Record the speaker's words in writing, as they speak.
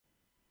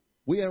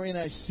We are in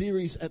a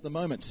series at the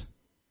moment,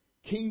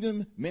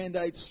 Kingdom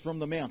Mandates from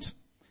the Mount.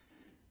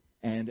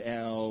 And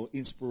our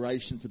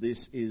inspiration for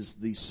this is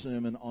the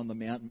Sermon on the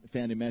Mount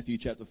found in Matthew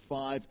chapter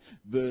 5,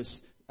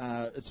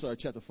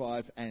 chapter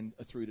 5 and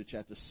through to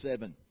chapter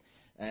 7.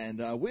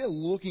 And we're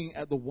looking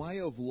at the way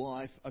of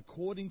life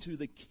according to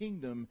the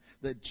kingdom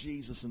that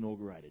Jesus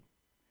inaugurated.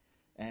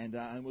 And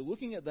we're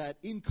looking at that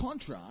in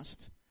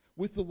contrast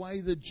with the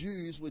way the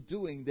Jews were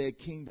doing their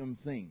kingdom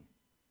thing.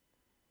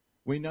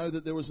 We know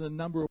that there was a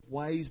number of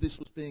ways this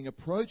was being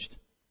approached,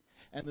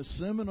 and the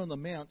Sermon on the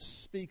Mount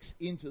speaks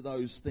into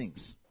those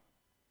things.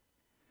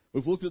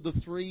 We've looked at the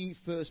three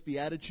first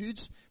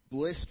Beatitudes,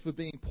 blessed for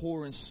being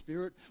poor in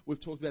spirit. We've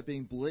talked about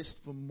being blessed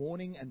for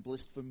mourning and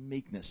blessed for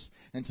meekness.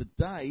 And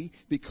today,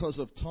 because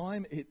of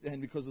time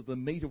and because of the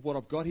meat of what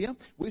I've got here,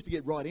 we have to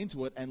get right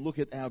into it and look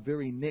at our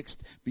very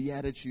next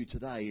Beatitude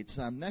today. It's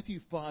Matthew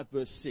 5,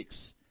 verse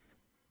 6.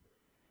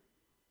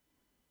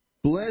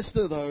 Blessed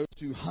are those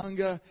who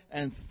hunger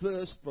and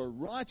thirst for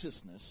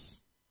righteousness,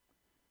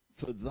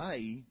 for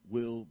they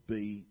will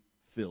be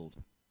filled.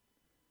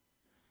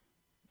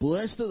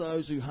 Blessed are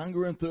those who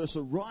hunger and thirst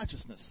for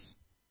righteousness,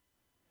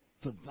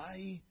 for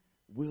they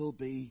will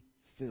be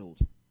filled.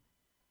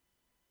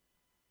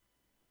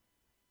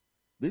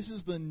 This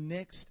is the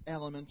next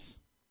element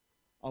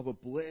of a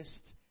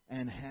blessed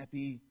and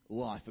happy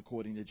life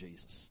according to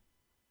Jesus.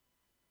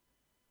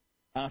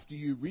 After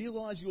you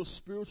realize your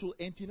spiritual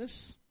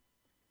emptiness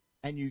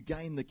and you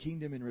gain the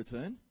kingdom in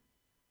return,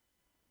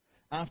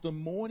 after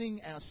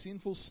mourning our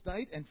sinful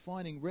state and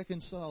finding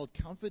reconciled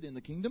comfort in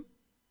the kingdom,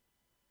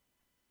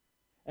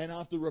 and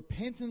after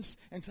repentance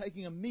and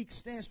taking a meek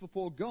stance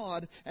before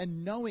God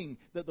and knowing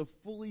that the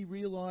fully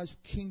realized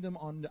kingdom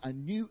on a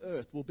new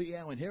earth will be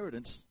our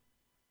inheritance,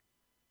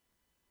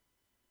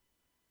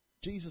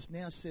 Jesus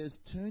now says,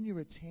 turn your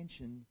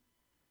attention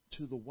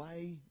to the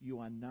way you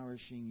are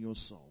nourishing your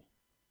soul.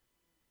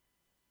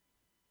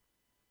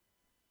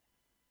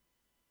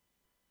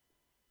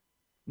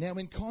 Now,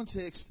 in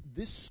context,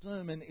 this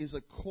sermon is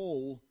a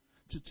call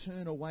to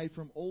turn away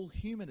from all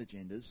human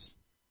agendas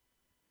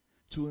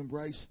to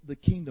embrace the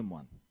kingdom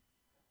one.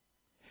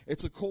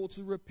 It's a call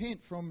to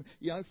repent from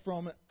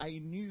a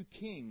new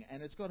king,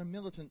 and it's got a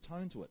militant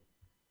tone to it.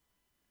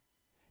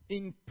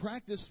 In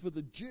practice for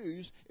the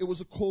Jews, it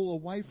was a call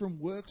away from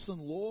works and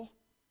law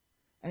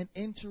and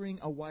entering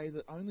a way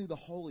that only the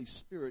Holy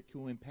Spirit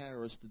can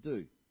empower us to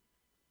do.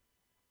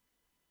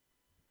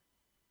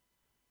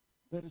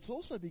 But it's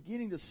also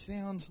beginning to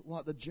sound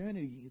like the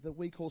journey that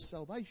we call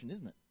salvation,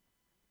 isn't it?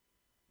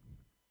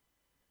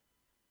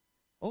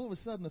 All of a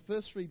sudden, the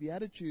first three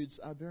Beatitudes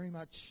are very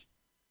much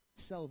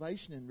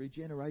salvation and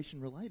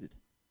regeneration related.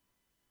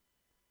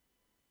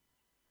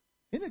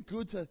 Isn't it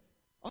good to...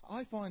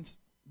 I find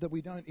that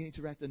we don't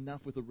interact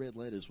enough with the red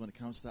letters when it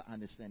comes to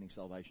understanding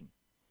salvation.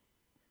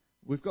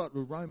 We've got the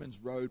Romans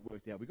road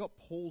worked out. We've got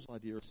Paul's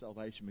idea of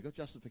salvation. We've got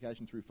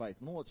justification through faith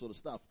and all that sort of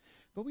stuff.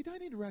 But we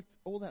don't interact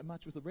all that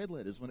much with the red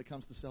letters when it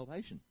comes to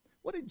salvation.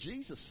 What did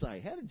Jesus say?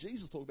 How did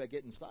Jesus talk about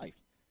getting saved?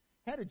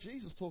 How did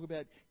Jesus talk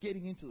about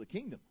getting into the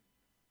kingdom?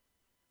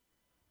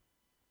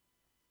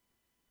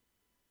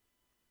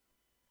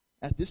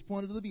 At this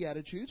point of the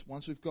Beatitudes,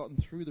 once we've gotten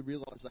through the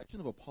realization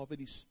of a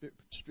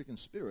poverty-stricken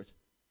spirit,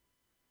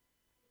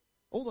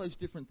 all those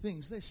different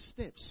things, they're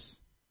steps.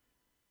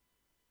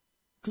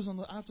 Because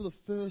after the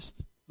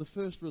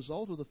first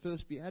result of the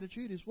first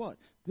Beatitude is what?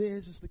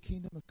 Theirs is the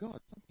kingdom of God.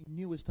 Something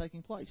new is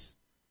taking place.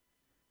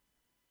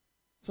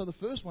 So the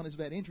first one is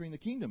about entering the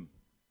kingdom.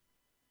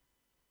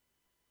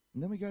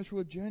 And then we go through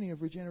a journey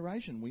of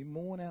regeneration. We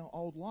mourn our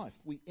old life.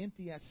 We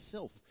empty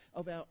ourselves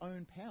of our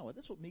own power.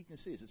 That's what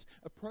meekness is. It's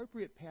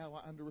appropriate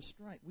power under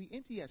restraint. We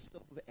empty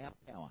ourselves of our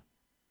power.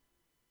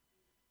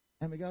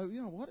 And we go,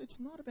 you know what? It's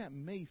not about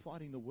me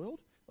fighting the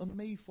world or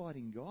me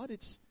fighting God.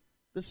 It's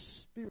the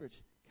Spirit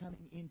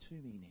coming into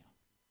me now.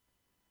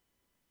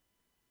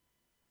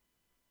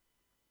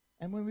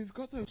 And when we've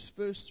got those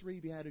first three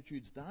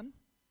Beatitudes done,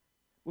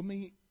 when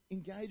we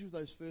engage with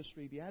those first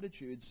three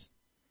Beatitudes,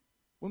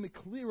 when we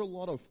clear a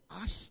lot of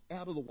us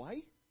out of the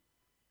way,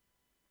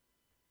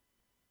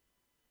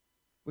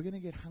 we're going to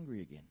get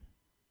hungry again.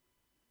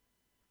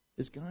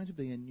 There's going to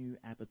be a new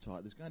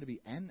appetite. There's going to be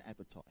an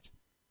appetite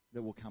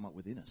that will come up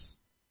within us.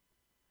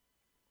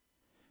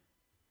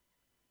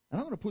 And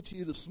I want to put to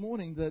you this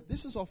morning that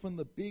this is often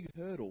the big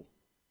hurdle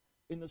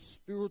in the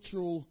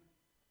spiritual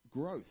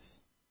growth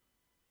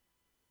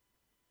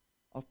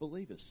of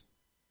believers.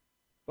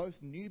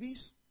 Both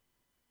newbies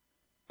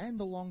and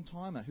the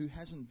long-timer who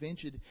hasn't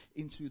ventured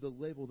into the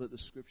level that the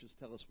Scriptures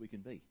tell us we can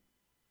be.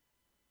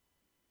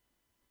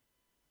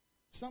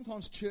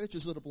 Sometimes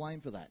churches are to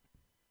blame for that.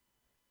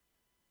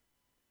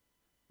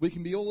 We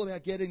can be all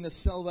about getting the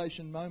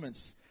salvation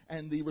moments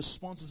and the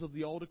responses of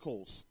the altar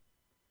calls.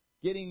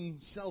 Getting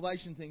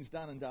salvation things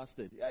done and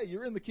dusted. Hey,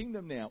 you're in the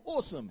kingdom now.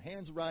 Awesome.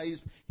 Hands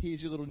raised. Here's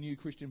your little new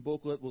Christian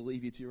booklet. We'll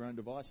leave you to your own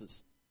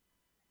devices.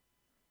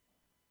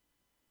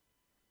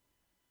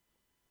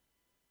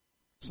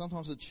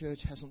 Sometimes the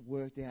church hasn't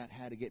worked out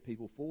how to get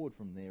people forward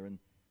from there, and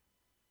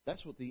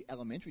That's what the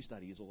elementary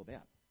study is all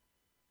about.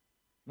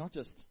 Not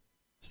just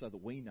so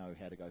that we know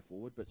how to go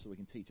forward, but so we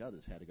can teach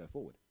others how to go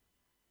forward.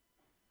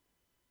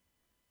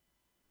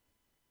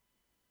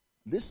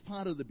 This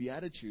part of the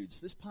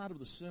Beatitudes, this part of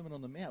the Sermon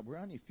on the Mount, we're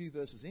only a few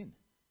verses in.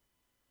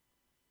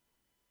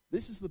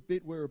 This is the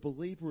bit where a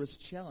believer is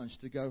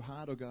challenged to go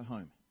hard or go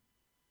home.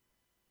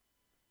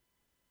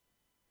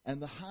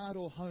 And the hard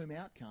or home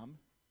outcome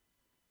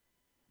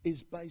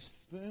is based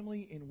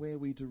firmly in where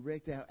we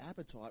direct our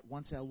appetite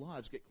once our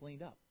lives get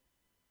cleaned up.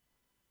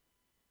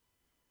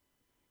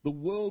 The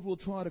world will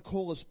try to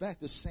call us back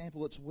to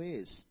sample its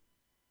wares.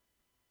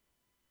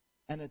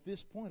 And at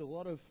this point, a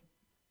lot of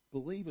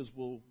believers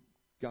will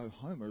go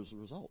home as a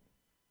result.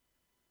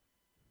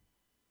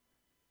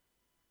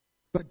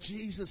 But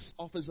Jesus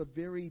offers a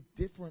very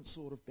different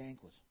sort of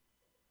banquet.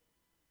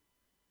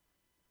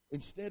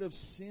 Instead of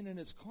sin and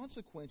its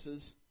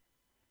consequences,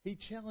 he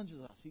challenges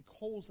us, he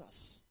calls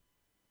us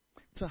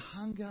to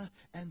hunger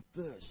and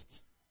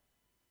thirst.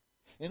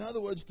 In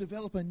other words,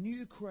 develop a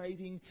new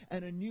craving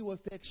and a new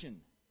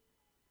affection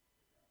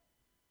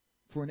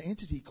for an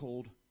entity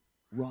called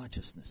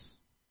righteousness.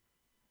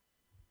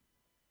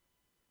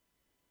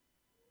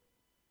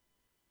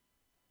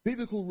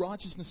 Biblical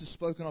righteousness is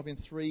spoken of in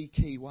three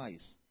key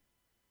ways.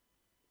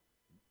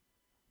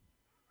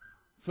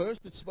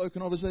 First, it's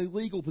spoken of as a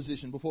legal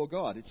position before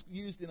God. It's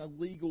used in a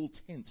legal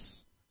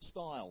tense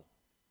style.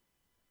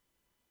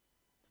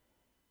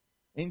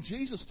 In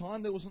Jesus'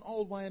 time, there was an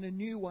old way and a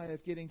new way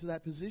of getting to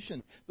that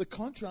position. The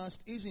contrast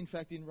is, in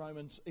fact,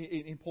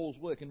 in Paul's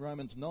work in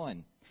Romans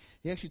 9.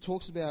 He actually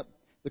talks about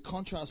the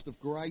contrast of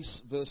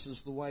grace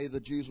versus the way the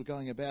Jews were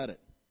going about it.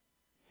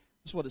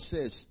 This is what it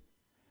says.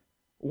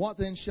 What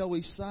then shall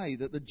we say?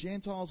 That the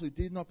Gentiles who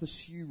did not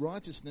pursue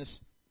righteousness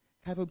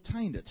have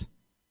obtained it.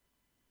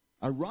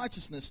 A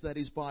righteousness that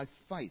is by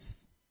faith.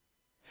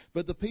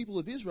 But the people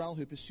of Israel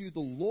who pursued the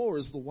law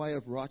as the way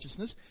of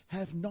righteousness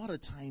have not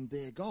attained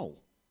their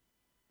goal.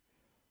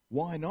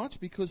 Why not?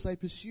 Because they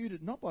pursued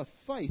it not by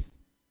faith,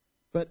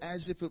 but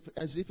as if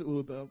it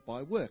were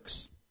by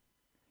works.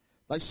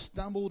 They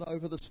stumbled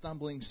over the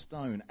stumbling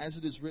stone. As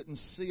it is written,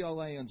 see, I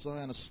lay in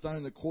Zion a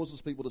stone that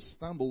causes people to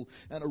stumble,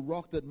 and a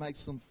rock that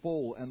makes them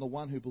fall, and the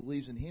one who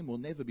believes in him will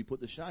never be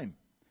put to shame.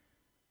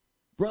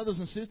 Brothers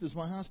and sisters,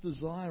 my heart's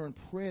desire and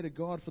prayer to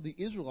God for the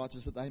Israelites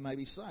is that they may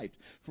be saved.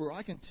 For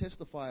I can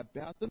testify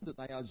about them that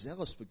they are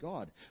zealous for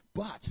God,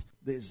 but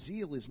their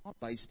zeal is not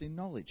based in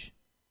knowledge.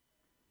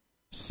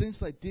 Since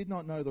they did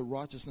not know the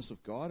righteousness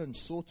of God and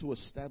sought to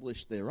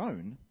establish their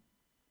own,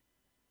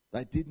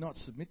 they did not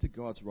submit to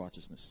God's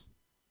righteousness.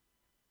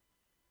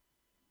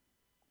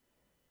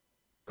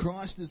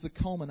 Christ is the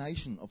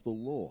culmination of the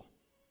law,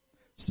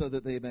 so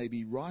that there may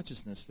be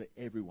righteousness for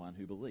everyone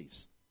who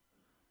believes.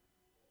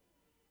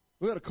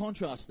 We've got a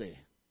contrast there.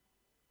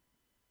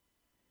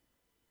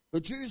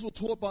 The Jews were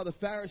taught by the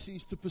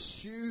Pharisees to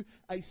pursue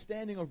a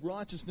standing of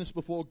righteousness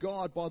before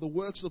God by the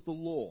works of the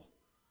law.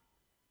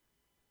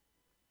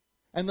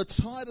 And the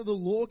tighter the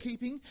law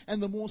keeping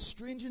and the more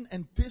stringent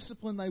and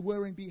disciplined they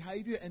were in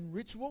behavior and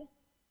ritual,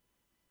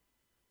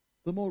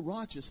 the more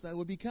righteous they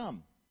would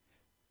become.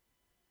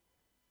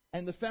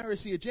 And the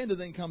Pharisee agenda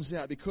then comes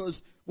out,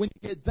 because when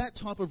you get that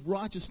type of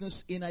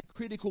righteousness in a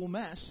critical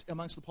mass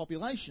amongst the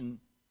population,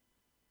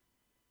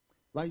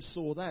 they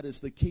saw that as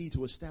the key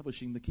to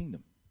establishing the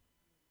kingdom.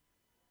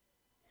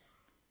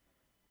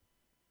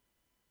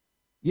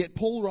 Yet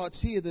Paul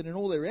writes here that in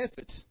all their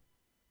efforts,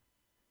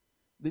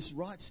 this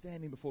right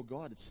standing before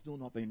God had still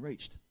not been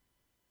reached.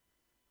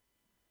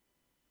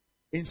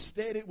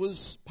 Instead, it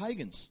was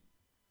pagans,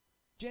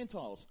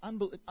 Gentiles,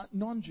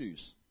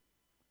 non-Jews,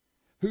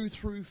 who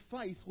through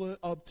faith were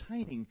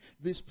obtaining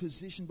this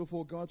position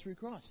before God through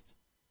Christ.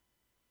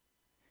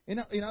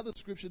 In other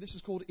scripture, this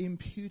is called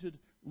imputed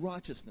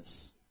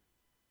righteousness,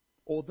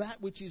 or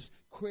that which is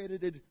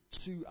credited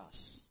to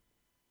us.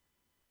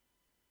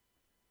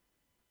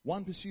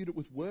 One pursued it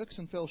with works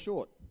and fell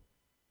short.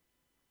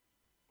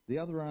 The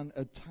other one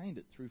obtained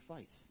it through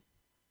faith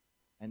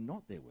and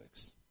not their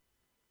works.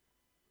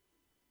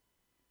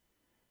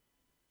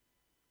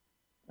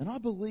 And I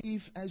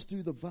believe, as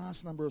do the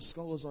vast number of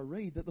scholars I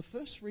read, that the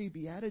first three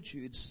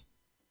Beatitudes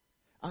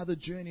are the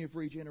journey of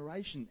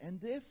regeneration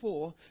and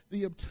therefore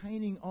the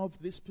obtaining of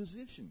this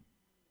position.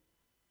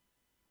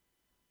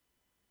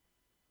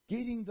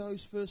 Getting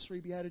those first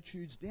three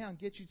Beatitudes down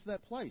gets you to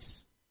that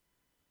place.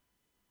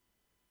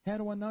 How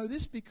do I know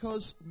this?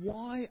 Because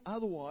why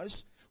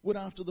otherwise would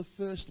after the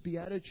first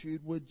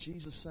Beatitude would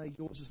Jesus say,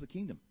 yours is the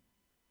kingdom?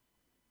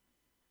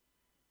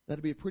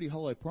 That'd be a pretty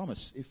hollow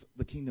promise if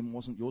the kingdom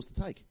wasn't yours to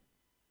take.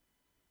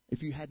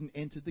 If you hadn't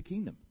entered the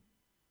kingdom.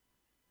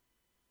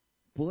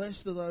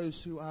 Blessed are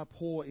those who are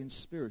poor in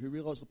spirit, who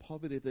realise the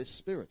poverty of their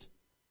spirit.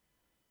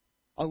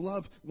 I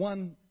love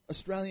one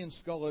Australian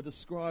scholar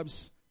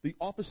describes the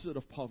opposite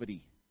of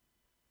poverty.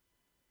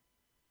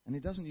 And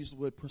he doesn't use the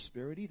word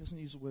prosperity, he doesn't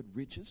use the word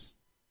riches.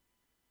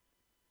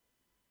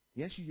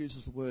 He actually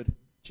uses the word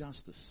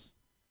justice.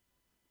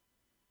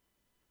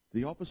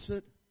 The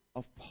opposite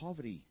of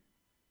poverty,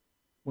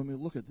 when we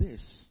look at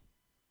this,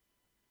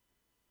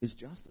 is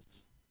justice.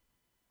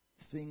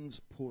 Things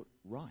put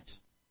right.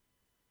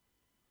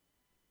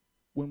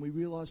 When we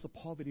realize the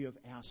poverty of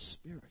our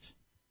spirit,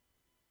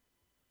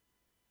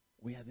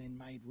 we are then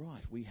made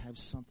right. We have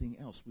something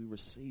else. We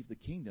receive the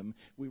kingdom.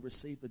 We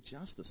receive the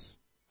justice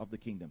of the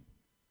kingdom.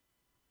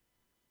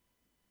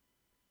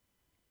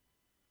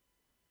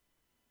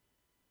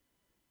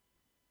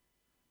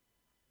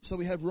 So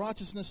we have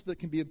righteousness that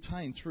can be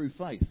obtained through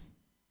faith.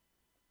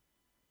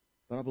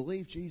 But I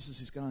believe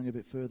Jesus is going a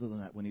bit further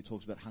than that when he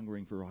talks about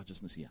hungering for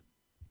righteousness here.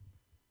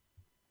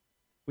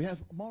 We have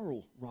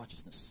moral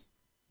righteousness.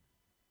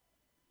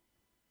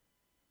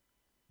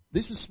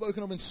 This is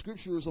spoken of in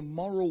Scripture as a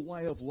moral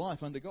way of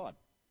life under God.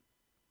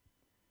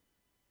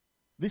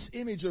 This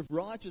image of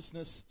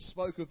righteousness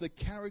spoke of the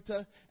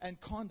character and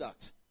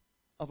conduct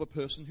of a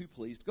person who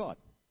pleased God.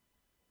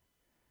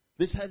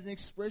 This had an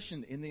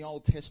expression in the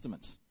Old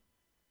Testament.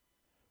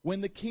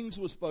 When the kings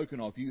were spoken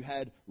of, you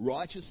had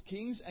righteous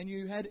kings and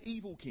you had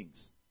evil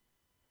kings.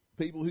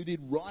 People who did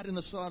right in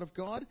the sight of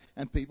God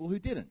and people who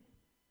didn't.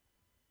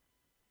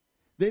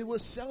 There were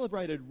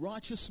celebrated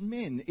righteous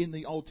men in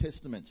the Old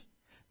Testament.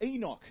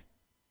 Enoch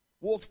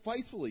walked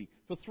faithfully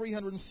for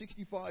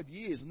 365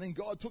 years and then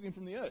God took him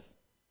from the earth.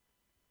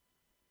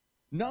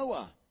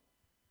 Noah,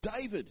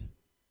 David,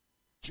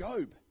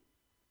 Job,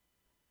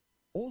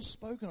 all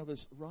spoken of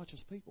as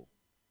righteous people.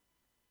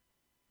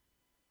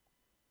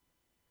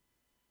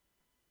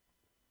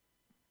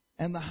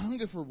 And the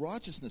hunger for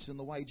righteousness in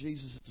the way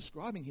Jesus is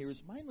describing here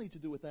is mainly to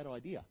do with that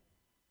idea.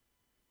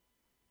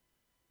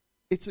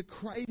 It's a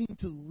craving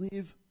to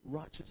live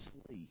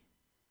righteously.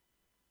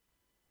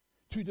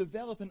 To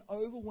develop an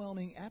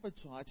overwhelming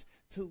appetite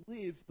to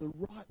live the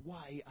right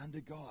way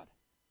under God.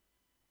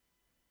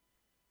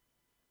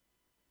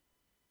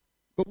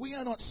 But we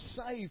are not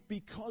saved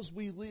because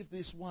we live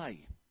this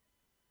way.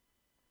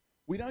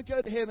 We don't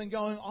go to heaven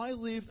going, I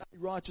lived a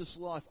righteous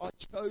life. I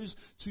chose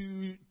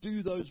to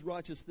do those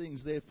righteous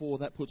things, therefore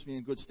that puts me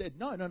in good stead.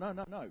 No.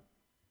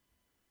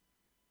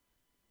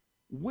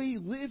 We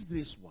live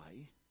this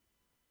way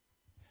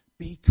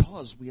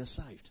because we are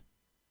saved.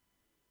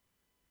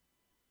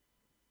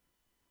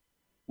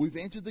 We've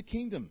entered the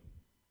kingdom.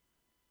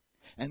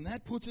 And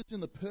that puts us in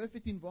the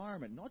perfect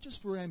environment, not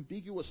just for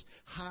ambiguous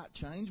heart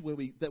change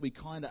that we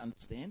kind of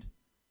understand,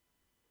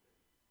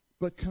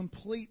 but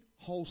complete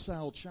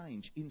wholesale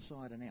change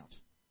inside and out.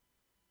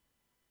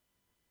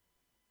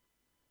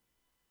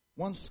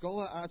 One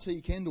scholar,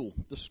 R.T. Kendall,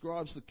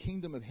 describes the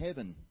kingdom of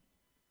heaven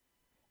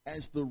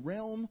as the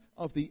realm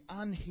of the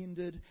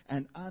unhindered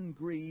and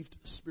ungrieved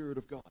Spirit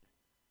of God,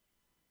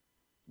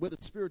 where the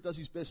Spirit does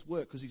his best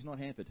work because he's not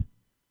hampered.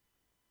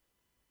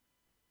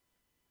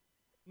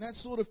 In that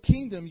sort of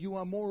kingdom, you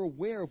are more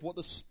aware of what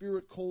the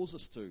Spirit calls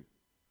us to.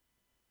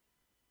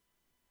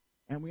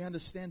 And we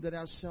understand that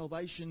our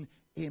salvation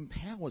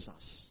empowers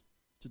us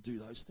to do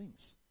those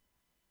things.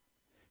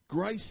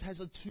 Grace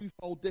has a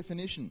twofold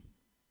definition.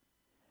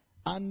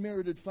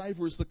 Unmerited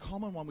favour is the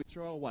common one we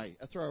throw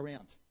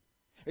around.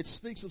 It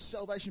speaks of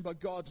salvation by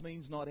God's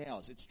means, not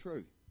ours. It's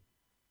true.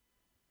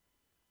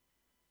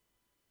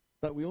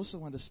 But we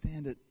also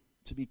understand it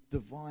to be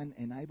divine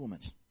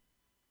enablement.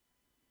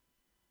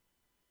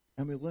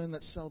 And we learn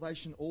that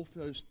salvation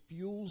also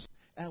fuels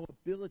our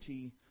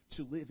ability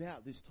to live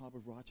out this type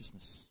of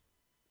righteousness.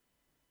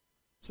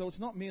 So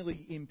it's not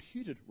merely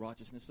imputed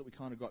righteousness that we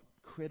kind of got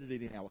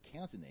credited in our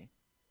account in there,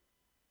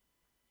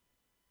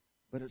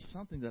 but it's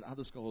something that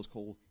other scholars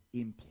call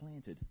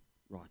implanted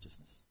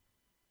righteousness.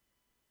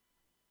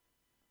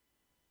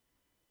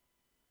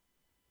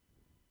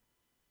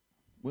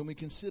 When we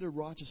consider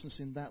righteousness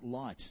in that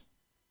light,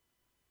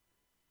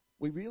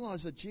 we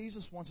realize that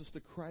Jesus wants us to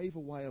crave a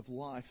way of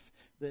life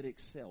that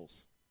excels.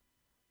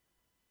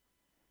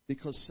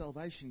 Because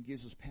salvation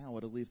gives us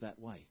power to live that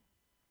way.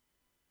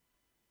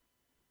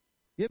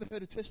 You ever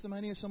heard a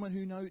testimony of someone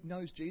who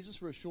knows Jesus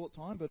for a short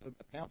time, but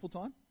a powerful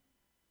time?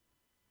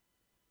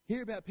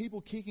 Hear about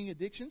people kicking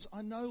addictions?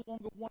 I no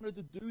longer wanted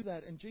to do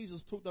that, and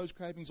Jesus took those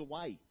cravings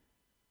away.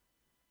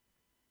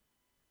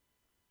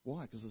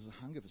 Why? Because there's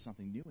a hunger for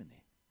something new in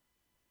there.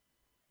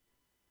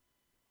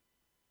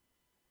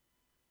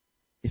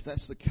 If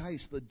that's the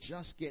case, the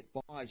just get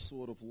by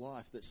sort of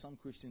life that some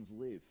Christians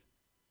live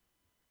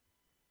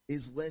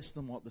is less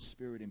than what the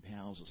Spirit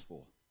empowers us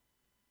for.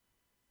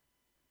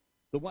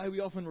 The way we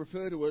often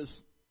refer to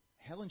as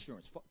hell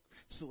insurance,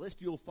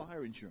 celestial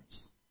fire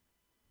insurance.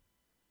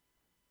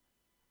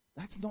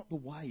 That's not the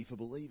way for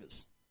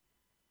believers.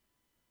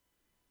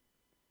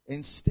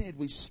 Instead,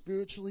 we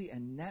spiritually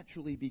and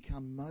naturally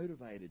become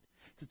motivated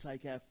to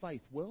take our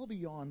faith well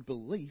beyond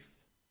belief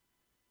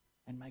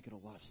and make it a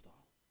lifestyle.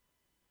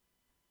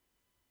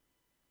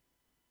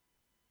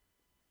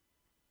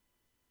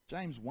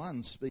 James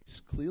 1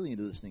 speaks clearly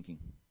into this thinking.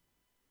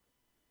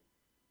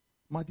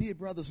 My dear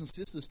brothers and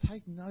sisters,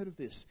 take note of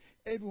this.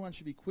 Everyone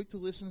should be quick to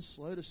listen,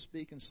 slow to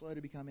speak, and slow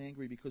to become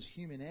angry, because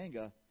human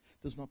anger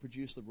does not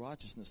produce the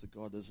righteousness that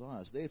God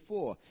desires.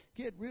 Therefore,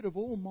 get rid of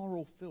all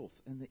moral filth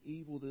and the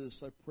evil that is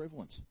so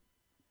prevalent,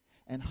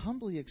 and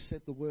humbly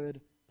accept the word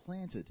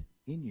planted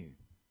in you,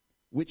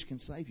 which can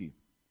save you.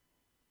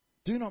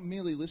 Do not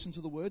merely listen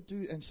to the word,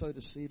 and so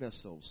deceive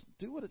ourselves.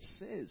 Do what it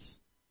says.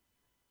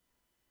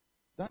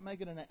 Don't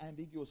make it an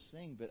ambiguous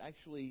thing, but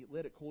actually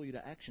let it call you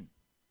to action.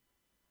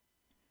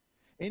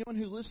 Anyone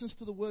who listens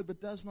to the word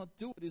but does not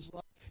do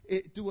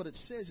what it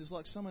says is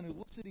like someone who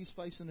looks at his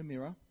face in a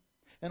mirror,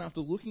 and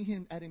after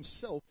looking at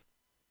himself,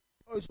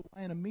 goes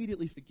away and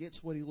immediately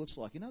forgets what he looks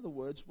like. In other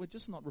words, we're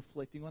just not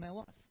reflecting on our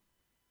life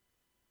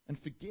and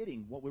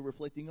forgetting what we're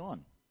reflecting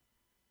on.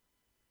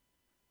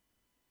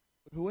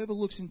 But whoever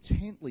looks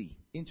intently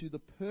into the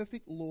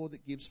perfect law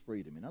that gives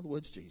freedom, in other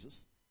words,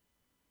 Jesus,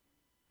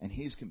 and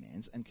his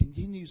commands, and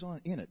continues on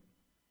in it,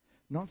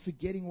 not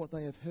forgetting what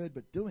they have heard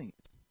but doing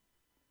it,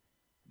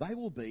 they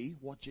will be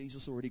what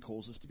Jesus already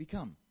calls us to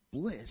become,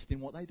 blessed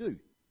in what they do.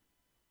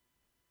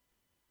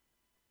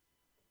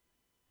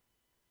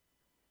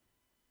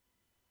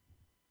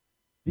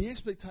 The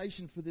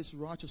expectation for this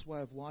righteous way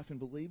of life in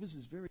believers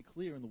is very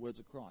clear in the words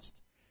of Christ.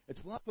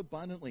 It's life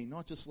abundantly,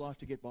 not just life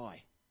to get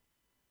by.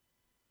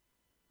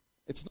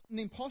 It's not an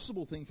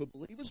impossible thing for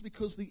believers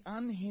because the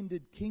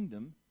unhindered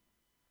kingdom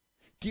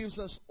gives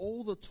us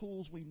all the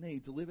tools we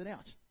need to live it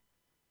out.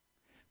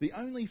 The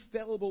only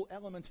fallible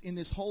element in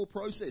this whole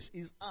process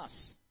is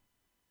us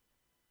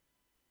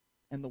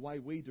and the way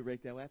we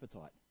direct our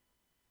appetite.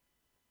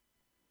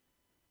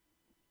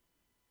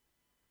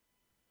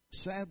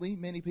 Sadly,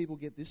 many people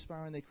get this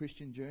far in their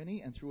Christian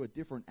journey and through a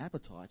different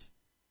appetite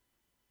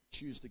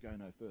choose to go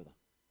no further.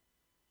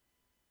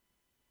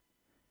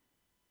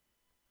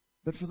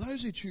 But for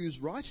those who choose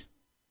right,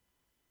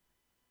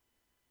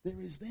 there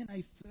is then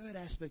a third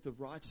aspect of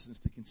righteousness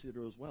to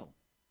consider as well,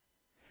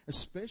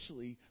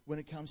 especially when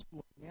it comes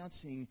to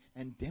announcing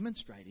and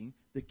demonstrating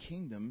the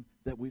kingdom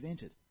that we've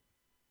entered,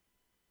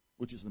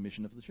 which is the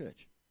mission of the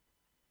church.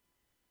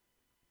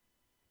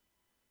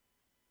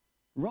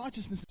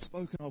 Righteousness is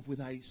spoken of with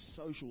a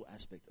social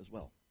aspect as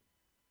well.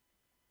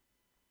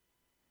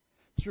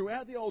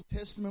 Throughout the Old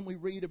Testament, we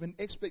read of an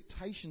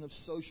expectation of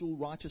social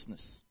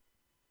righteousness.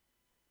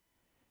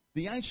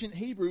 The ancient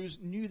Hebrews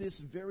knew this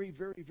very,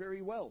 very,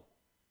 very well.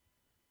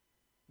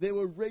 There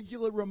were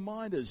regular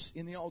reminders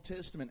in the Old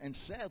Testament, and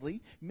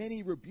sadly,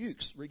 many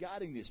rebukes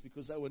regarding this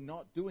because they were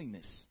not doing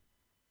this.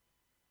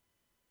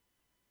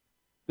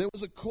 There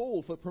was a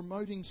call for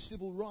promoting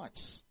civil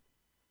rights,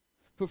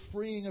 for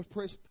freeing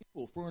oppressed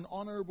people, for an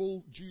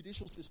honourable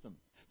judicial system,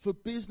 for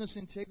business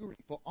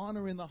integrity, for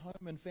honour in the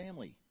home and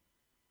family.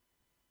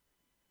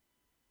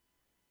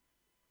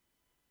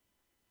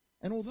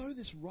 And although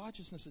this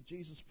righteousness that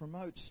Jesus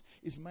promotes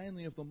is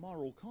mainly of the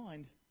moral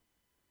kind,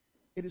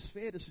 it is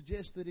fair to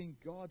suggest that in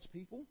God's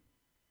people,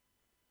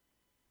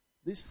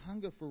 this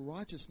hunger for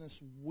righteousness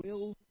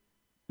will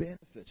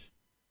benefit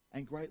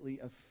and greatly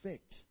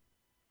affect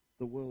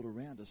the world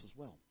around us as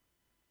well.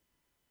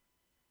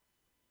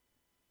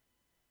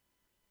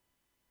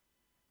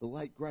 The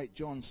late, great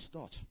John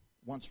Stott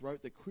once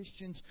wrote that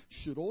Christians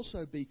should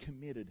also be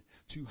committed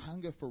to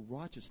hunger for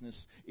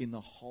righteousness in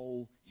the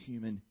whole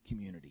human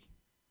community.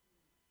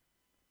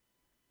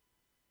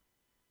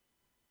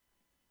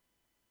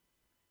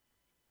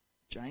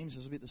 James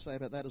has a bit to say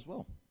about that as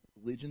well.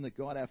 Religion that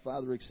God our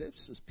Father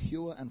accepts as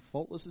pure and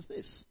faultless as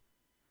this: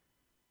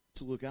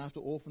 to look after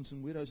orphans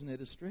and widows in their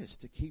distress,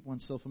 to keep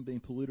oneself from being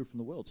polluted from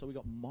the world. So we've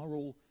got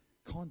moral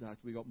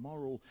conduct, we've got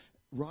moral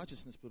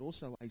righteousness, but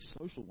also a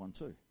social one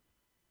too.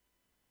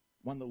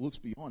 One that looks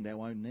beyond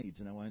our own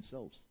needs and our own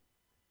selves.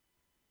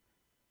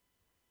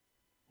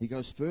 He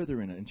goes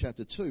further in it in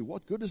chapter 2.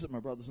 What good is it, my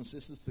brothers and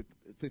sisters,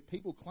 if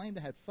people claim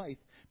to have faith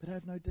but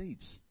have no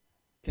deeds?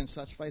 Can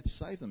such faith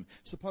save them?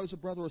 Suppose a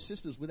brother or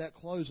sister is without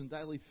clothes and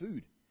daily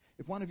food.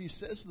 If one of you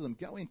says to them,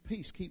 "Go in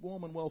peace, keep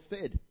warm and well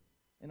fed,"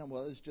 and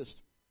well, it's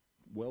just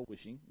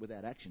well-wishing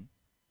without action,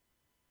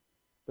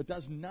 but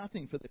does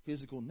nothing for their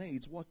physical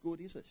needs, what good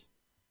is it?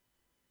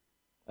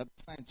 At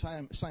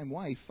the same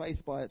way,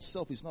 faith by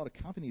itself is not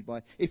accompanied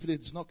by, if it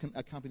is not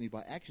accompanied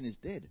by action, is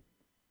dead.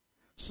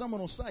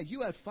 Someone will say,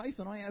 "You have faith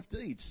and I have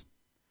deeds.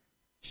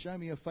 Show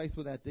me your faith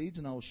without deeds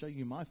and I will show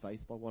you my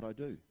faith by what I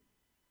do."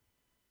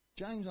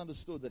 James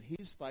understood that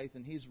his faith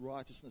and his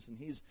righteousness and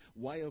his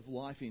way of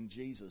life in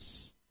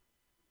Jesus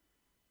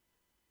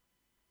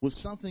was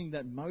something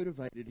that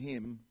motivated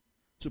him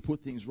to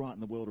put things right in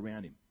the world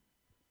around him.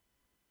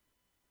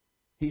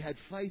 He had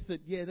faith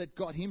that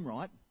got him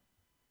right,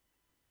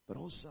 but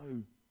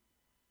also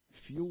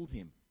fueled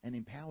him and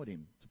empowered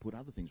him to put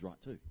other things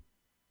right too.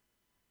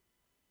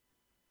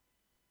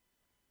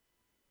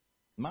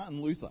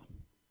 Martin Luther,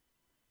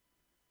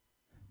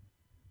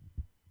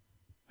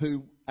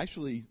 who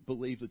actually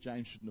believed that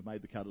James shouldn't have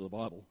made the cut of the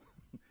Bible,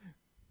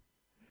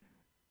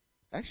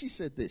 actually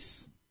said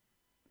this: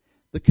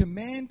 "The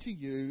command to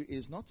you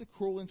is not to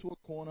crawl into a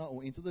corner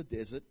or into the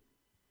desert,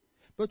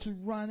 but to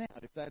run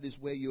out if that is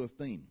where you have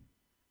been.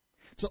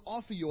 To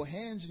offer your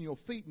hands and your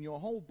feet and your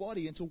whole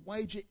body and to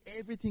wager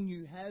everything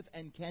you have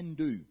and can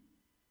do.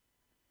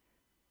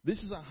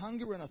 This is a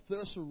hunger and a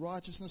thirst for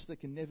righteousness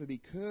that can never be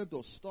curbed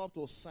or stopped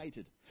or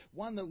sated.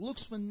 One that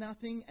looks for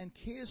nothing and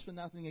cares for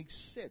nothing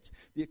except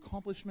the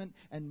accomplishment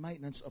and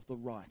maintenance of the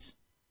right.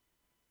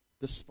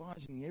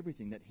 despising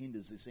everything that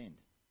hinders this end.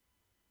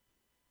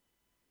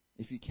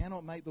 If you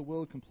cannot make the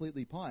world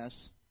completely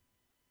pious,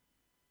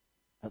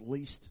 at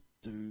least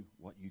do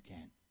what you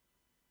can.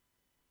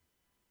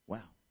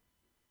 Wow.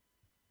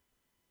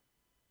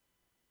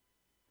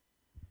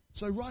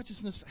 So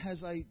righteousness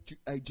has a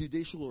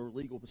judicial or a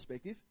legal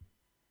perspective.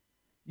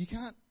 You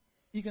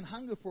can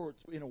hunger for it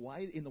in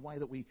the way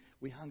that we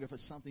hunger for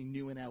something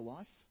new in our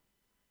life.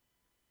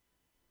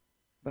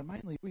 But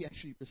mainly we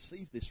actually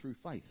receive this through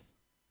faith.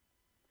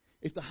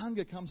 If the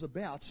hunger comes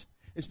about,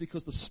 it's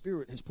because the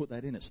Spirit has put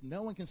that in us.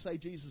 No one can say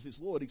Jesus is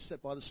Lord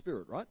except by the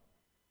Spirit, right?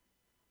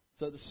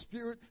 So the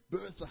Spirit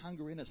births a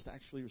hunger in us to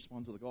actually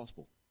respond to the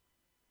gospel.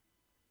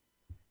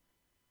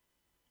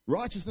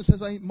 Righteousness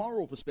has a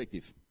moral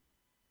perspective.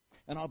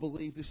 And I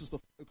believe this is the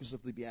focus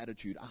of the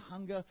Beatitude, a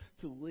hunger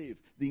to live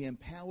the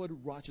empowered,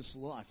 righteous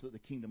life that the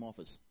kingdom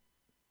offers.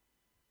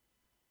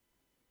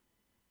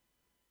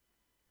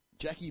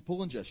 Jackie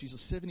Pullinger, she's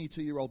a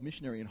 72-year-old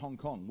missionary in Hong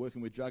Kong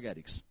working with drug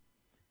addicts.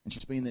 And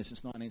she's been there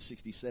since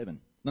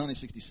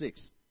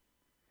 1966.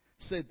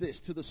 Said this,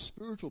 to the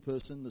spiritual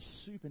person, the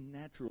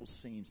supernatural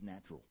seems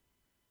natural.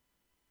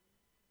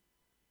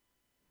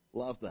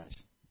 Love that.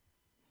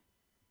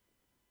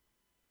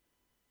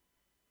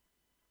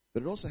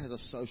 But it also has a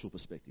social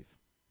perspective.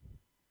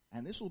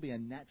 And this will be a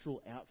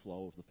natural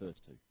outflow of the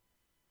first two.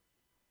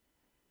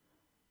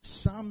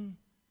 Some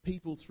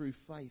people through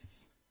faith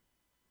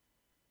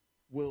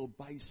will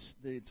base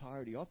the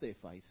entirety of their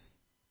faith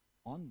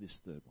on this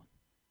third one.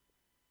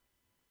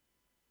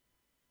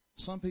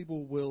 Some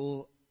people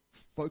will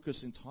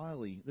focus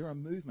entirely. There are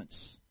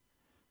movements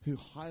who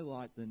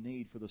highlight the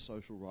need for the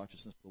social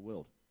righteousness of the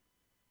world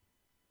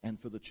and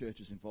for the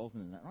church's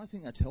involvement in that. And I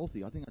think that's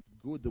healthy. I think that's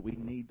good that we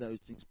need those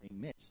things being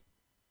met.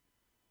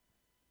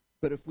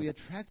 But if we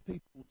attract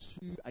people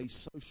to a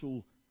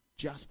social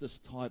justice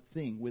type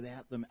thing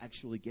without them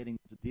actually getting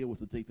to deal with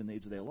the deeper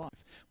needs of their life,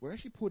 we're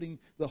actually putting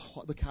the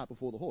cart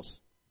before the horse.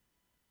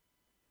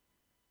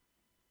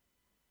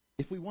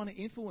 If we want to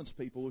influence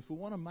people, if we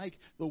want to make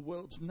the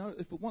world know,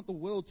 if we want the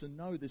world to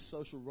know this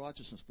social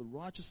righteousness, the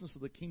righteousness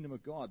of the kingdom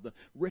of God, the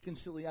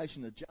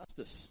reconciliation, the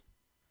justice,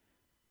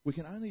 we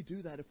can only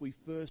do that if we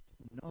first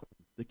know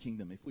the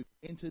kingdom. If we've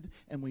entered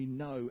and we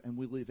know and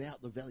we live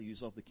out the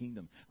values of the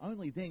kingdom.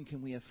 Only then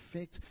can we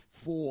affect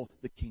for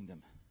the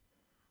kingdom.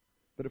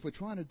 But if we're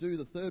trying to do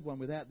the third one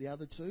without the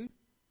other two,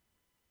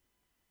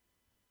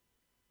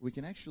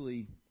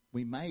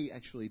 we may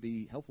actually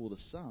be helpful to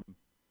some,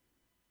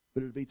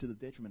 but it would be to the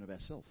detriment of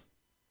ourselves.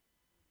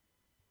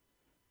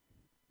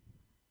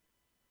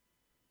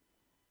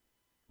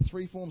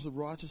 Three forms of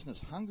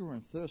righteousness, hunger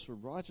and thirst for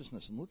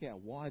righteousness, and look how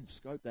wide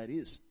scope that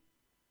is.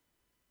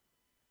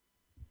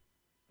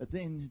 But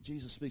then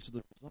Jesus speaks of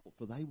the result,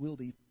 for they will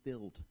be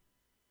filled.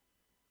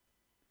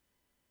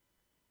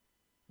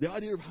 The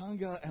idea of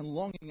hunger and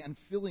longing and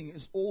filling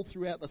is all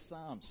throughout the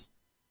Psalms.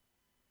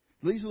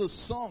 These are the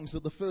songs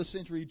that the first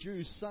century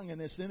Jews sung in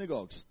their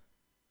synagogues.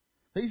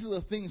 These are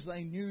the things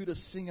they knew to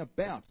sing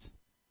about.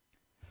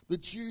 The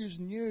Jews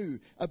knew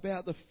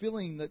about the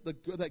filling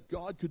that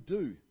God could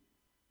do.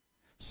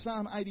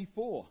 Psalm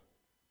 84.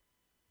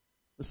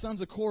 The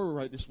sons of Korah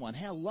wrote this one.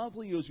 How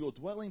lovely is your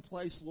dwelling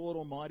place, Lord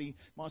Almighty.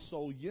 My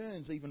soul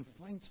yearns, even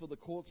faints for the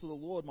courts of the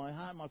Lord. My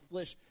heart and my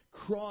flesh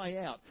cry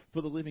out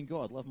for the living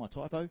God. Love my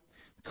typo.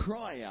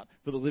 Cry out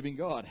for the living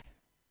God.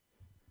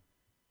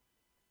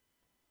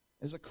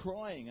 There's a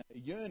crying, a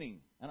yearning,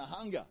 and a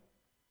hunger.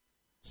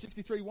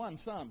 63:1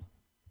 Psalm.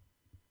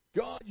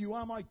 God, you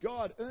are my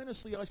God.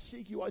 Earnestly I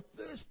seek you. I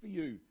thirst for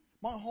you.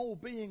 My whole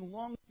being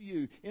longs for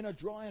you in a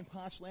dry and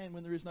parched land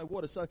when there is no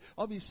water. So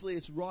obviously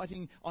it's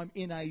writing, I'm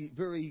in a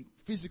very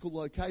physical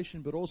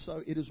location, but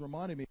also it is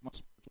reminding me of my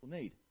spiritual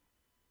need.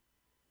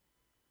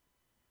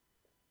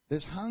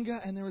 There's hunger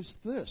and there is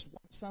thirst.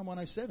 Psalm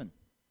 107.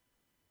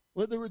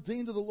 Let the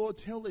redeemed of the Lord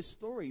tell their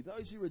story.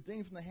 Those he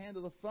redeemed from the hand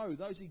of the foe.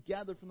 Those he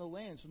gathered from the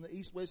lands, from the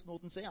east, west,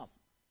 north and south.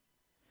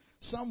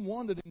 Some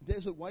wandered in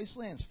desert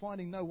wastelands,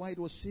 finding no way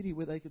to a city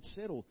where they could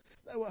settle.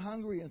 They were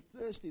hungry and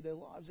thirsty. Their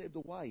lives ebbed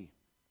away.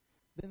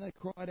 Then they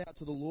cried out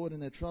to the Lord in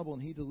their trouble,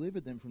 and he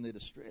delivered them from their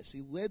distress.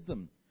 He led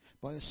them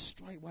by a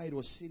straight way to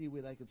a city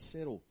where they could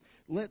settle.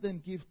 Let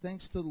them give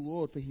thanks to the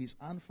Lord for his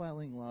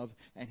unfailing love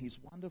and his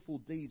wonderful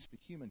deeds for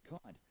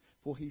humankind.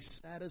 For he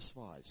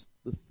satisfies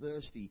the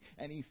thirsty,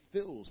 and he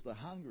fills the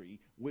hungry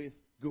with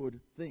good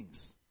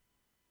things.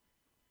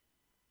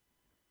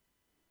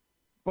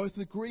 Both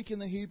the Greek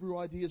and the Hebrew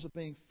ideas of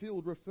being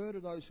filled refer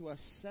to those who are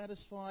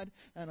satisfied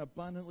and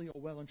abundantly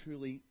or well and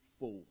truly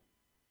full.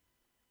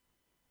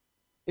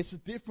 It's the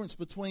difference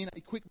between a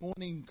quick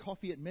morning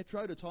coffee at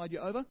Metro to tide you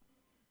over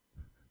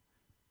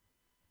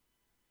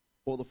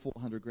or the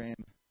 400-gram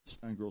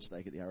stone grill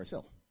steak at the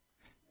RSL.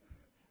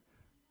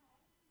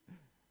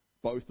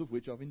 Both of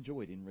which I've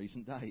enjoyed in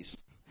recent days.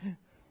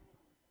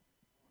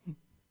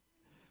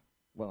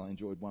 Well, I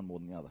enjoyed one more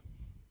than the other.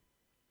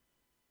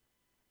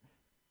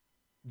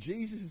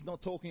 Jesus is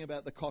not talking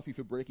about the coffee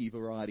for brekkie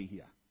variety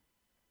here.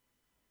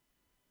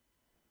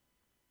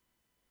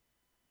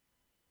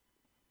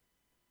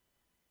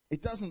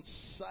 It doesn't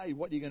say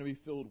what you're going to be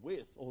filled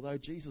with, although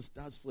Jesus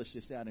does flesh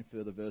this out in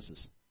further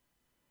verses.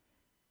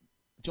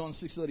 John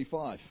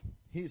 6:35,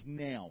 here's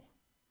now.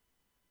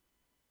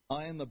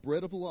 I am the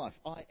bread of life.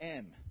 I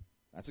am.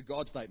 That's a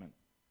God statement.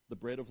 The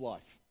bread of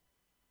life.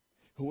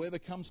 Whoever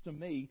comes to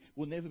me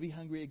will never be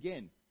hungry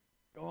again.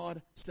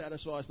 God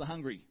satisfies the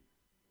hungry.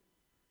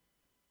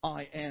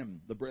 I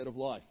am the bread of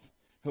life.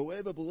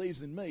 Whoever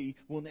believes in me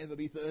will never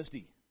be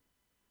thirsty.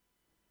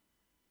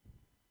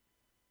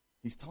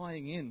 He's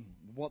tying in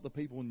what the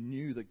people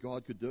knew that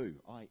God could do.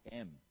 I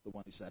am the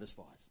one who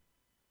satisfies.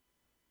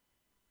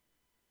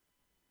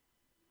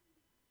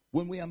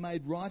 When we are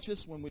made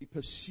righteous, when we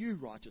pursue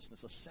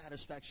righteousness, a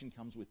satisfaction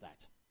comes with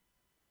that.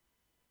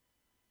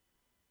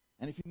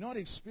 And if you're not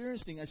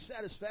experiencing a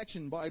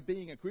satisfaction by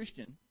being a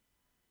Christian,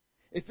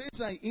 if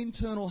there's an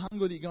internal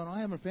hunger that you're going,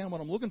 I haven't found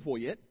what I'm looking for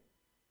yet,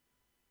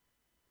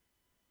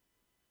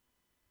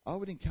 I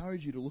would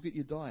encourage you to look at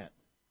your diet.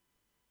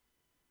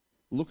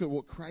 Look at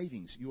what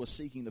cravings you are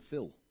seeking to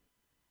fill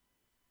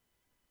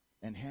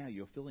and how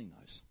you're filling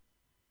those.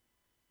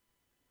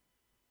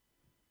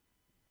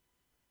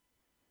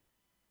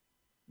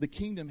 The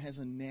kingdom has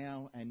a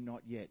now and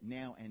not yet,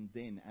 now and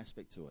then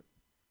aspect to it.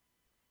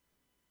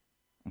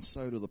 And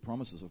so do the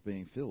promises of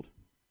being filled.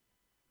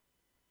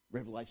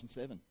 Revelation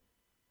 7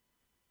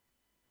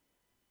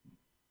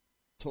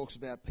 talks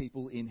about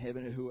people in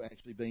heaven who are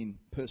actually being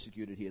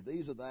persecuted here.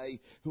 These are they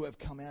who have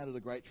come out of the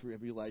great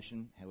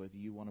tribulation, however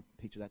you want to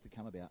picture that to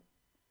come about.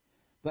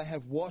 They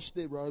have washed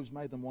their robes,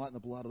 made them white in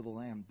the blood of the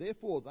Lamb.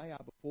 Therefore they are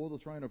before the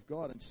throne of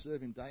God and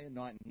serve him day and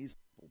night in his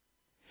temple.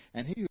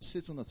 And he who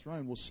sits on the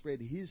throne will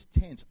spread his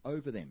tent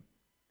over them.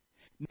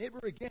 Never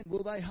again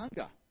will they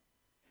hunger.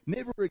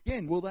 Never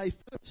again will they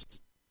thirst.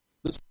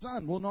 The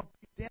sun will not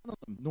beat down on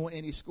them, nor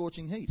any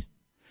scorching heat.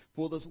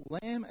 For this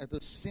Lamb at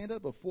the center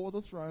before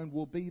the throne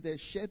will be their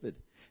shepherd,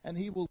 and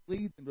he will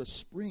lead them to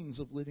springs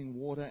of living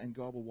water, and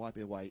God will wipe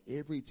away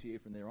every tear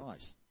from their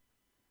eyes.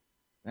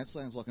 That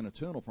sounds like an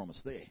eternal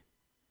promise there.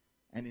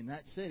 And in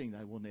that setting,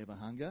 they will never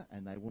hunger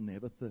and they will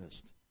never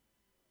thirst.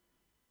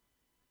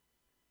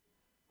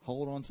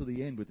 Hold on to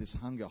the end with this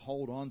hunger.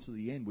 Hold on to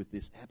the end with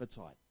this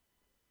appetite.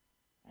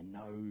 And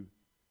know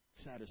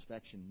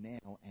satisfaction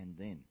now and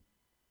then.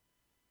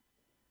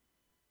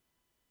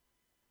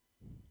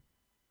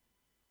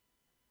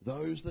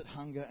 Those that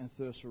hunger and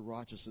thirst for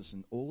righteousness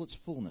in all its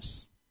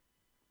fullness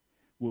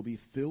will be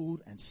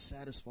filled and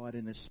satisfied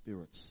in their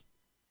spirits.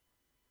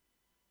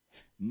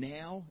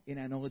 Now in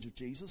our knowledge of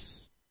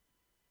Jesus,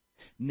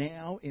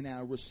 now in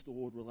our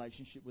restored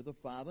relationship with the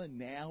Father,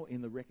 now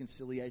in the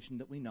reconciliation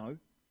that we know,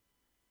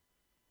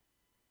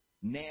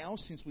 now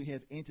since we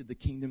have entered the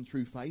kingdom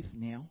through faith,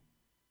 now,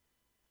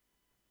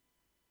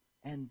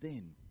 and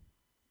then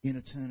in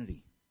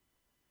eternity,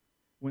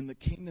 when the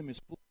kingdom is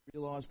fully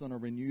realized on a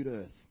renewed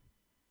earth,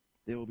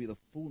 there will be the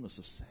fullness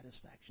of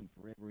satisfaction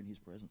forever in his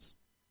presence.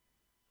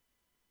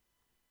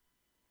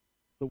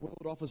 The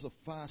world offers a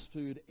fast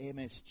food,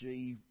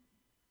 MSG,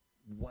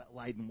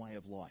 laden way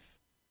of life.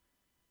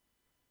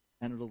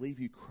 And it'll leave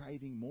you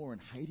craving more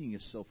and hating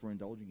yourself for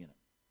indulging in it.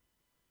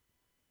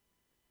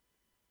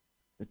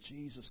 But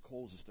Jesus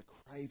calls us to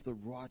crave the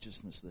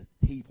righteousness that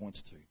he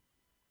points to.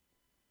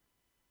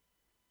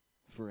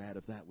 For out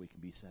of that we can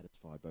be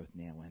satisfied both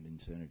now and in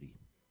eternity.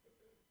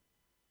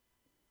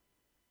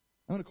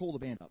 I'm going to call the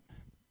band up.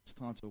 It's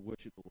time to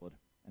worship the Lord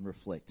and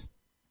reflect.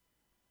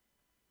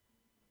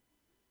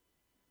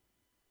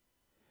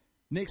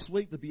 Next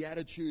week, the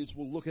Beatitudes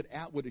will look at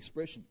outward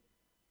expression.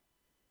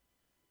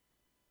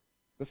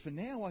 But for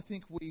now, I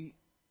think we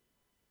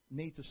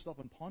need to stop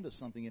and ponder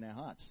something in our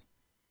hearts.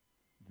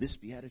 This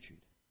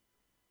Beatitude.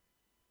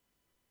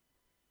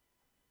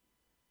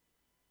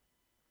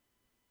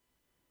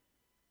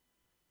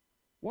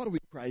 What are we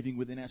craving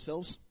within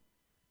ourselves?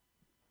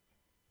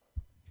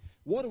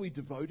 What are we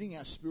devoting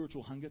our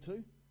spiritual hunger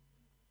to?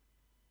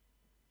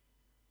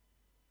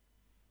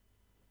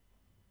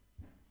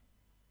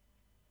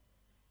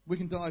 We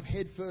can dive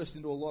headfirst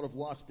into a lot of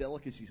life's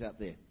delicacies out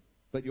there,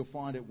 but you'll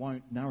find it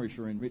won't nourish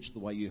or enrich the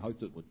way you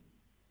hoped it would.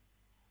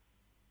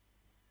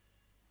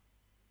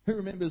 Who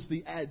remembers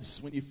the ads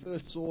when you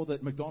first saw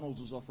that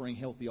McDonald's was offering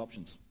healthy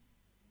options?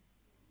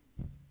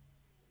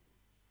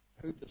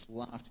 Who just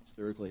laughed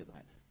hysterically at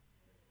that?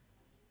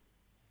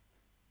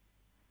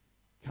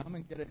 Come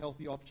and get a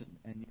healthy option,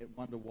 and yet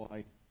wonder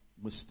why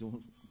we've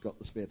still got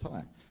the spare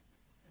tyre.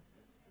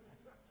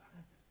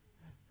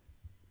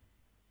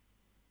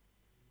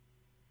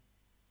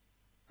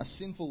 A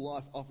sinful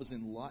life offers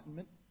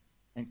enlightenment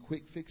and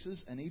quick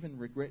fixes and even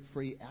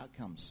regret-free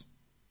outcomes.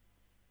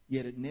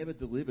 Yet it never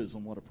delivers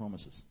on what it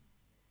promises.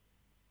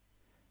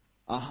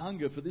 A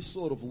hunger for this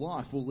sort of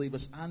life will leave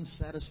us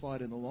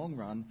unsatisfied in the long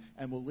run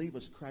and will leave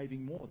us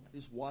craving more. That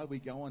is why we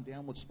go on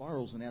downward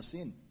spirals in our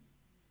sin.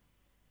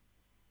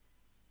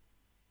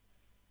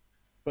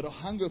 But a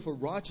hunger for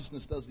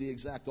righteousness does the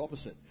exact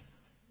opposite.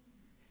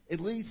 It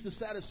leads to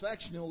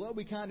satisfaction. Although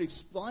we can't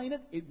explain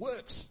it, it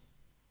works.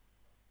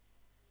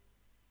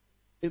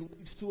 It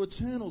leads to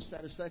eternal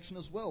satisfaction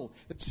as well.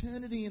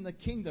 Eternity in the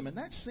kingdom. And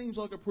that seems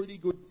like a pretty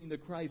good thing to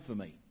crave for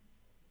me.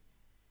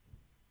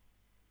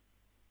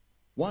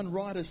 One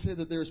writer said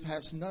that there is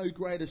perhaps no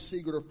greater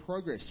secret of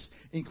progress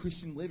in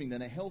Christian living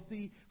than a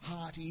healthy,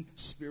 hearty,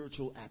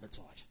 spiritual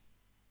appetite.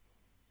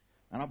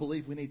 And I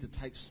believe we need to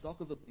take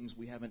stock of the things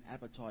we have an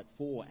appetite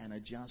for and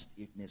adjust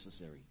if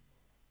necessary.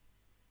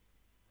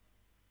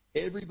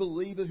 Every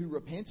believer who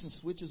repents and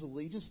switches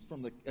allegiance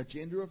from the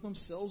agenda of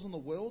themselves and the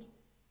world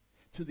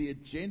to the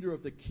agenda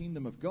of the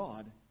kingdom of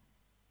God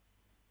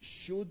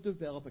should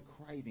develop a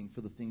craving for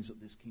the things that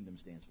this kingdom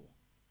stands for.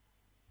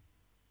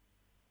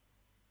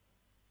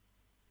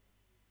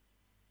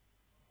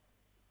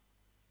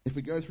 If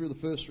we go through the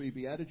first three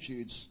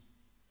Beatitudes,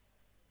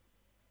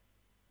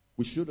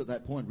 we should at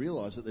that point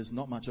realise that there's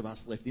not much of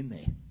us left in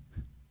there.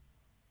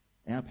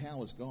 Our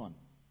power's gone.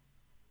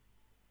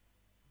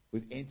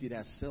 We've emptied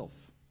ourselves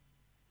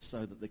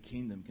so that the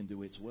kingdom can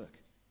do its work.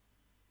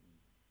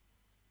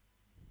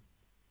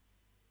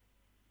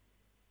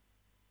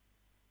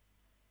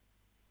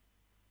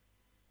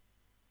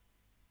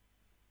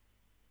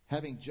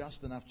 Having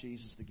just enough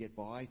Jesus to get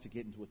by, to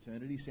get into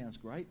eternity, sounds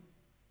great.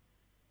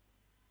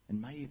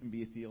 And may even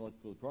be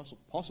theologically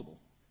possible.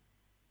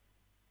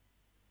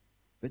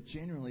 But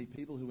generally,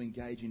 people who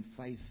engage in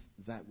faith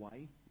that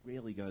way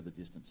rarely go the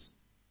distance.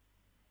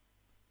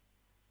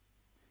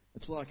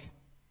 It's like,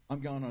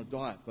 I'm going on a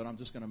diet, but I'm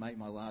just going to make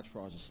my large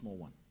fries a small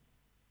one.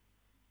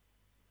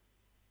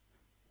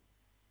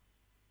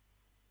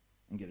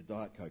 And get a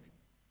Diet Coke.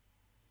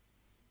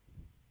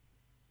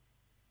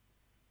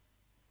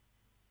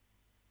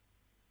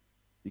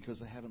 Because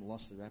they haven't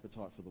lost their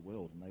appetite for the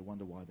world and they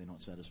wonder why they're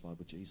not satisfied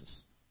with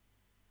Jesus.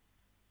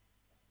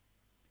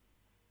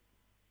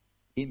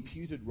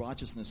 Imputed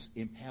righteousness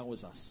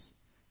empowers us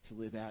to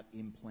live out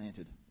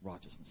implanted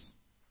righteousness,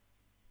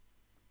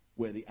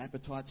 where the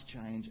appetites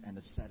change and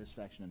the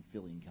satisfaction and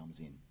filling comes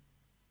in.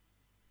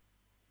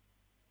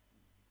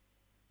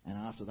 And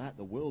after that,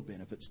 the world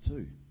benefits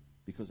too,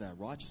 because our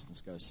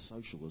righteousness goes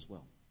social as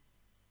well.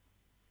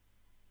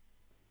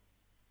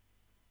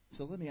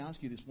 So let me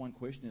ask you this one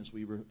question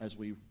as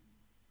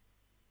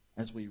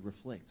we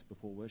reflect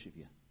before worship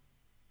here.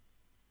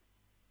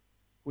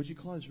 Would you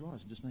close your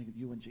eyes and just make it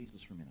you and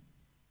Jesus for a minute?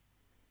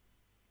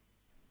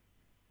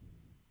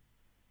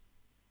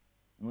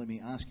 And let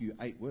me ask you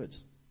 8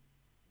 words.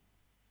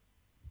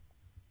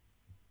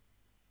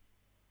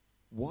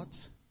 What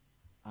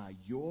are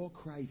your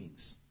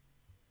cravings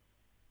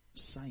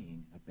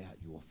saying about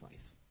your faith?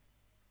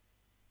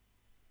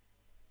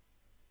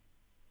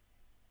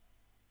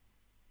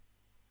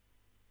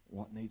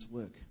 What needs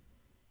work?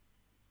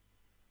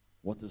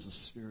 What does the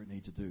Spirit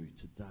need to do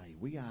today?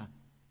 We are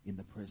in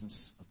the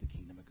presence of the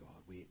kingdom of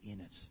God. We're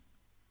in it.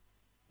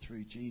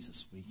 Through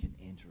Jesus, we can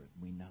enter it.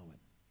 We know it.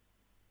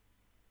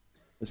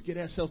 Let's get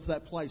ourselves to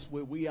that place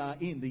where we are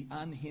in the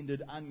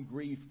unhindered,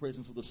 ungrieved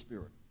presence of the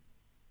Spirit.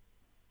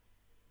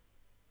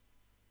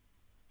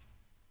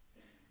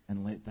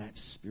 And let that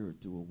Spirit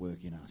do a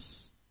work in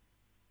us.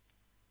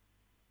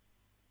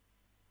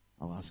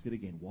 I'll ask it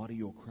again. What are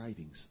your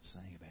cravings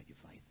saying about your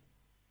faith?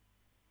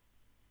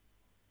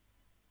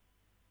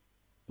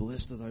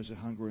 Blessed are those who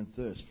hunger and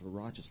thirst for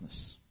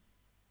righteousness,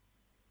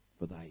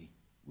 for they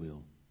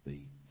will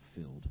be